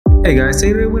Hey guys,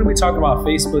 today we're going to be talking about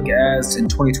Facebook ads in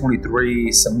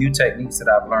 2023, some new techniques that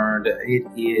I've learned. It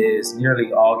is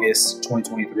nearly August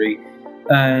 2023,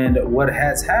 and what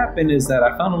has happened is that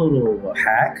I found a little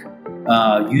hack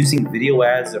using video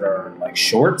ads that are like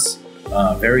shorts,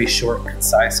 very short,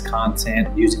 concise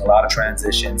content, using a lot of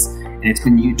transitions, and it's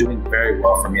been doing very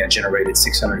well for me. I generated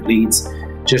 600 leads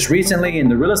just recently in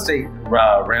the real estate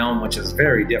realm, which is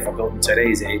very difficult in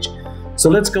today's age. So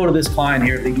let's go to this client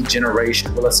here, lead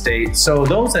generation, real estate. So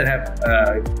those that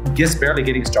have just barely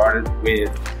getting started with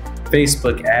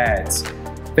Facebook ads.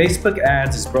 Facebook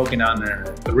ads is broken down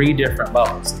into 3 different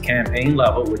levels. The campaign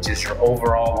level, which is your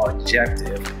overall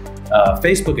objective.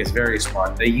 Facebook is very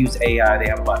smart. They use AI. They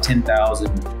have about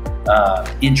 10,000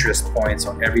 interest points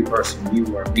on every person, you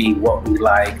or me, what we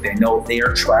like. They know they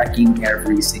are tracking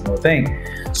every single thing.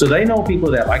 So they know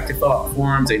people that like to fill out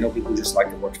forms. They know people who just like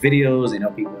to watch videos. They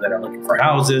know people that are looking for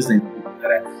houses. They know people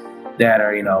that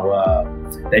are,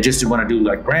 they just want to do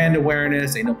like brand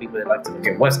awareness. They know people that like to look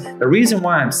at what's. The reason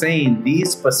why I'm saying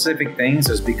these specific things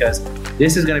is because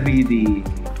this is going to be the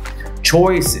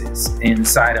choices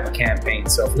inside of a campaign.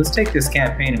 So if let's take this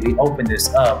campaign and we open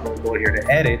this up, we'll go here to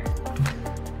edit.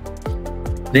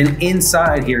 Then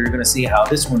inside here, you're gonna see how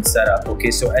this one's set up.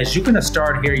 Okay, so as you're gonna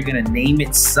start here, you're gonna name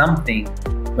it something.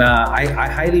 I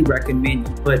highly recommend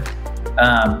you put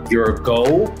your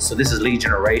goal. So this is lead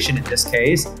generation in this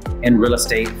case, and real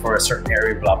estate for a certain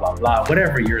area, blah, blah, blah.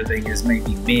 Whatever your thing is,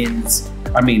 maybe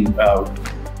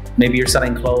maybe you're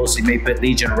selling clothes, so you may put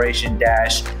lead generation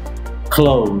dash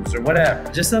clothes or whatever,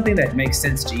 just something that makes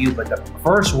sense to you. But the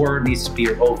first word needs to be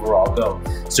your overall goal.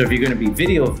 So if you're going to be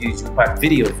video views, you put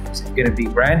video views. If you're going to be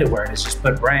brand awareness, just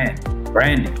put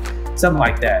branding, something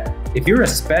like that. If you're a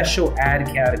special ad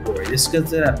category, this is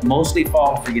going to mostly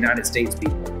fall for United States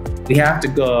people. We have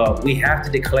to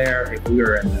declare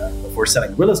if we're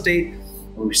selling real estate,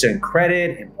 if we're selling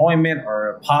credit, employment,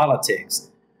 or politics.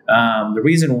 The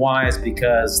reason why is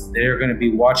because they're going to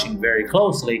be watching very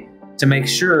closely to make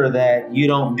sure that you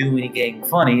don't do anything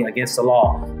funny against the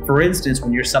law. For instance,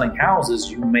 when you're selling houses,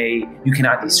 you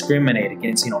cannot discriminate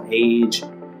against, age,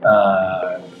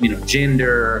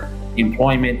 gender,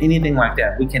 employment, anything like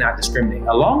that. We cannot discriminate.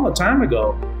 A long time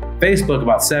ago, Facebook,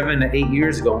 about 7 to 8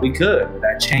 years ago, we could, but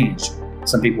that changed.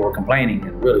 Some people were complaining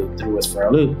and really threw us for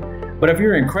a loop. But if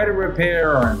you're in credit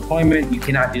repair or employment, you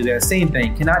cannot do that. Same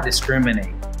thing, cannot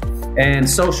discriminate. And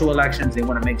social elections, they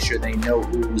want to make sure they know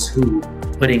who's who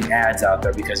putting ads out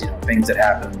there, because things that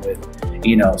happen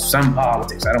with some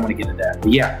politics. I don't want to get into that,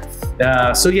 but yeah.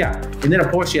 And then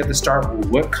of course you have to start with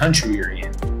what country you're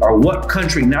in, or what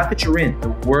country, not that you're in,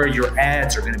 but where your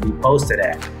ads are going to be posted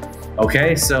at.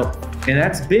 Okay, so, and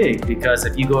that's big, because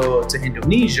if you go to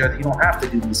Indonesia, you don't have to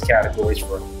do these categories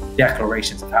for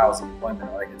declarations of housing, employment,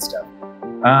 all that good stuff.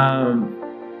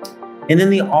 And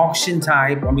then the auction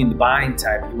type, the buying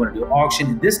type, you want to do auction.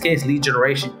 In this case, lead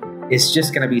generation, it's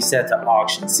just going to be set to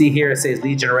auction. See here, it says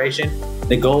lead generation.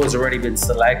 The goal has already been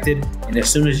selected. And as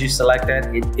soon as you select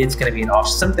that, it's going to be an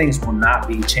auction. Some things will not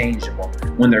be changeable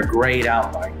when they're grayed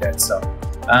out like that. So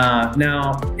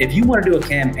now, if you want to do a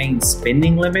campaign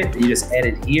spending limit, you just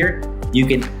edit here. You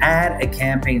can add a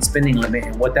campaign spending limit,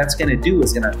 and what that's going to do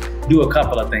is going to do a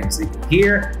couple of things.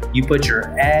 Here, you put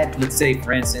your ad. Let's say,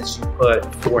 for instance, you put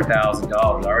 $4,000.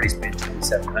 I already spent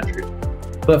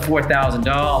 $2,700. Put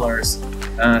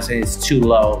 $4,000. Say it's too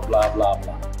low. Blah blah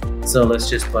blah. So let's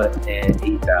just put in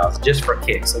 8,000 just for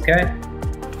kicks. Okay,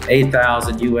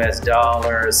 8,000 US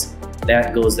dollars.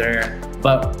 That goes there.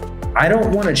 But I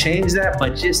don't want to change that.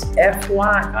 But just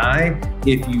FYI,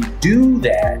 if you do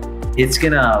that, it's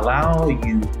going to allow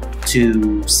you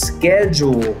to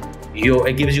schedule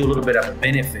it gives you a little bit of a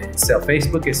benefit. So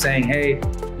Facebook is saying, hey,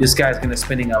 this guy's going to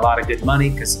spending a lot of good money,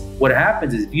 because what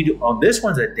happens is if you do, on this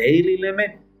one's a daily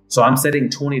limit. So I'm setting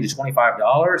 $20 to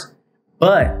 $25.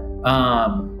 But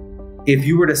if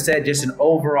you were to set just an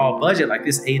overall budget like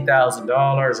this,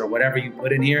 $8,000 or whatever you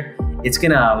put in here, it's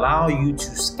going to allow you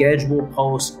to schedule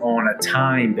posts on a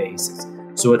time basis.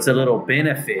 So it's a little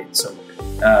benefit. So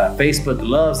Facebook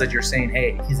loves that you're saying,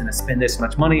 hey, he's going to spend this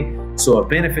much money. So a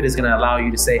benefit is going to allow you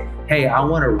to say, hey, I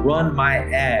want to run my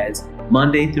ads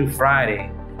Monday through Friday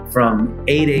from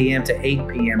 8 a.m. to 8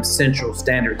 p.m. Central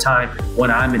Standard Time when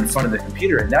I'm in front of the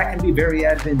computer. And that can be very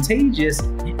advantageous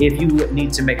if you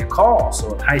need to make a call.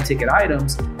 So high ticket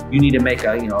items, you need to make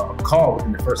a call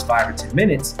within the first 5 or 10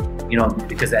 minutes,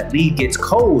 because that lead gets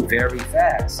cold very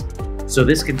fast. So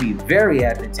this could be very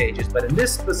advantageous, but in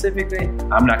this specific thing,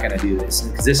 I'm not gonna do this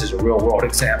because this is a real world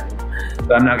example,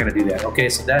 but I'm not gonna do that. Okay,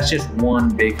 so that's just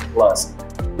one big plus.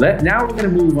 Now we're gonna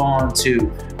move on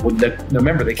to,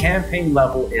 remember the campaign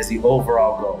level is the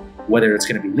overall goal. whether it's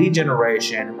going to be lead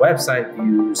generation, website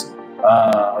views,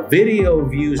 video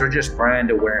views, or just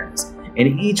brand awareness.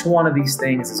 And each one of these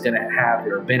things is going to have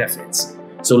their benefits.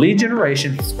 So lead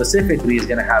generation specifically is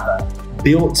going to have a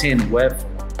built-in web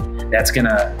form that's going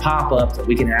to pop up so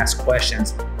we can ask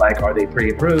questions like, are they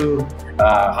pre-approved?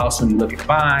 How soon are you looking to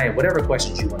buy? Whatever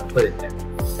questions you want to put in there.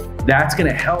 That's going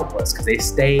to help us because they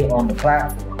stay on the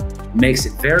platform. Makes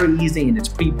it very easy, and it's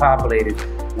pre-populated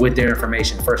with their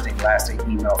information, first name, last name,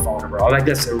 email, phone number, all that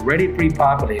gets already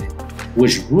pre-populated,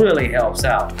 which really helps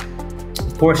out.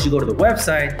 Of course, you go to the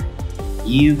website,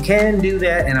 you can do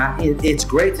that, and it's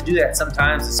great to do that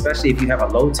sometimes, especially if you have a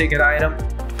low ticket item,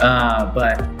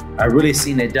 but I really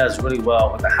seen it does really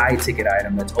well with a high ticket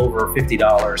item that's over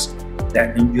 $50,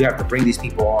 that you have to bring these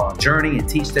people on a journey and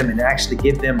teach them and actually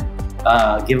give them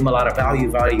a lot of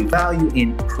value,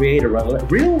 and create a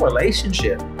real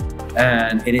relationship.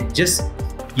 And it just,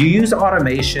 you use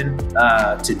automation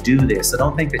to do this. So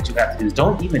don't think that you have to do this.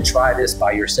 Don't even try this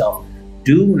by yourself.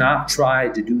 Do not try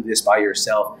to do this by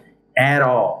yourself at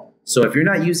all. So if you're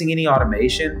not using any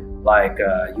automation, like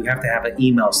you have to have an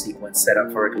email sequence set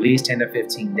up for at least 10 to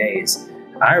 15 days.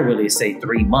 I really say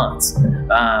 3 months.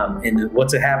 And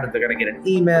what's going to happen, they're going to get an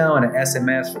email and an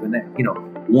SMS for the next,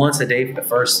 once a day for the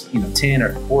first 10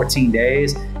 or 14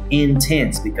 days.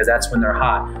 Intense, because that's when they're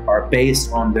hot, are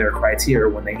based on their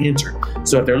criteria when they enter.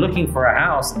 So if they're looking for a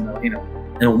house in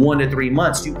in 1 to 3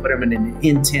 months, you put them in an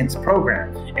intense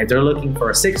program. If they're looking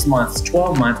for a 6 months,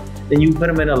 12 months, then you put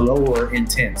them in a lower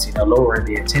intense, lower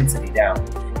the intensity down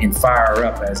and fire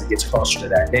up as it gets closer to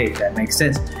that date. That makes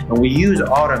sense. And we use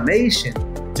automation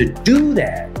to do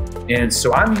that. And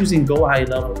so I'm using Go High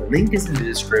Level. The link is in the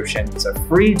description. It's a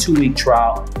free 2-week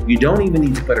trial. You don't even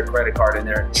need to put a credit card in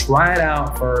there. Try it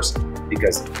out first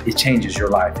because it changes your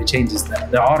life. It changes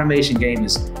the automation game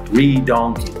is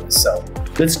redonkulous. So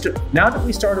now that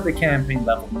we started the campaign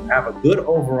level, we have a good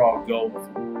overall goal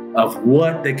of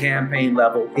what the campaign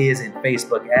level is in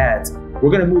Facebook ads.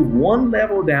 We're going to move one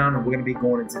level down and we're going to be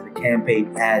going into the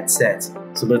campaign ad sets.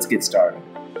 So let's get started.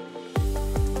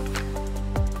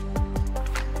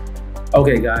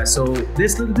 Okay guys, so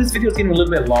this video is getting a little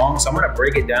bit long, so I'm gonna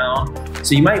break it down.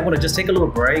 So you might wanna just take a little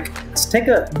break. Get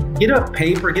a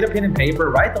pen and paper,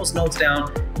 write those notes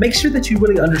down. Make sure that you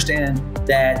really understand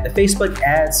that the Facebook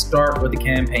ads start with the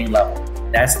campaign level.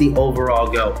 That's the overall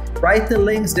goal. Write the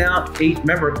links down.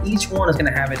 Remember, each one is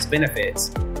gonna have its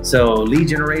benefits. So lead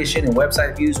generation and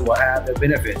website views will have their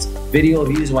benefits. Video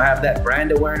views will have that.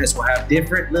 Brand awareness will have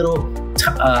different little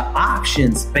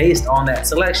options based on that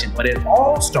selection, but it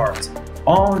all starts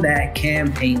on that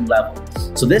campaign level.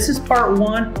 So this is part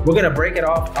 1. We're gonna break it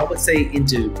off, I would say,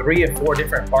 into 3 or 4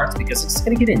 different parts because it's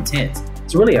gonna get intense.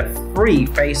 It's really a free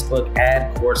Facebook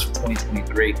ad course for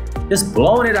 2023. Just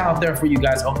blowing it out there for you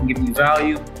guys. Hope I'm giving you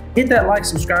value. Hit that like,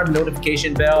 subscribe,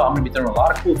 notification bell. I'm gonna be throwing a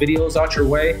lot of cool videos out your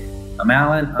way. I'm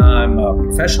Alan. I'm a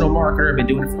professional marketer. I've been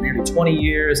doing it for nearly 20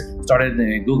 years. Started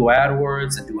in Google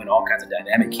AdWords and doing all kinds of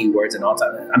dynamic keywords and all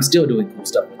time. I'm still doing cool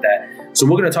stuff with that. So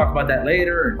we're going to talk about that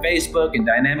later, and Facebook and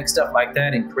dynamic stuff like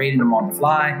that, and creating them on the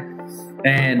fly.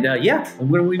 And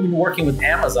we've been working with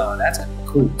Amazon. That's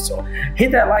cool. So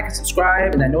hit that like and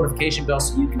subscribe and that notification bell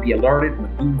so you can be alerted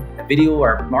when new video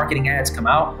or marketing ads come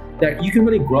out that you can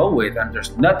really grow with.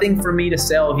 There's nothing for me to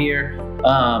sell here.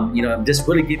 I'm just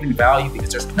really giving value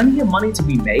because there's plenty of money to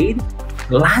be made.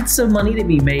 Lots of money to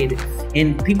be made.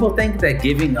 And people think that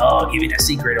giving a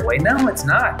secret away. No, it's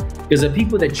not. Because the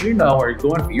people that are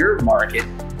going for your market,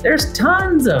 there's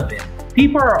tons of it.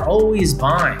 People are always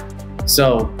buying.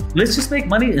 So let's just make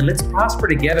money and let's prosper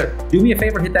together. Do me a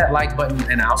favor, hit that like button,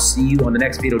 and I'll see you on the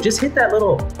next video. Just hit that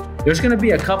there's gonna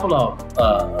be a couple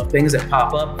of things that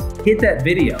pop up. Hit that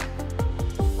video.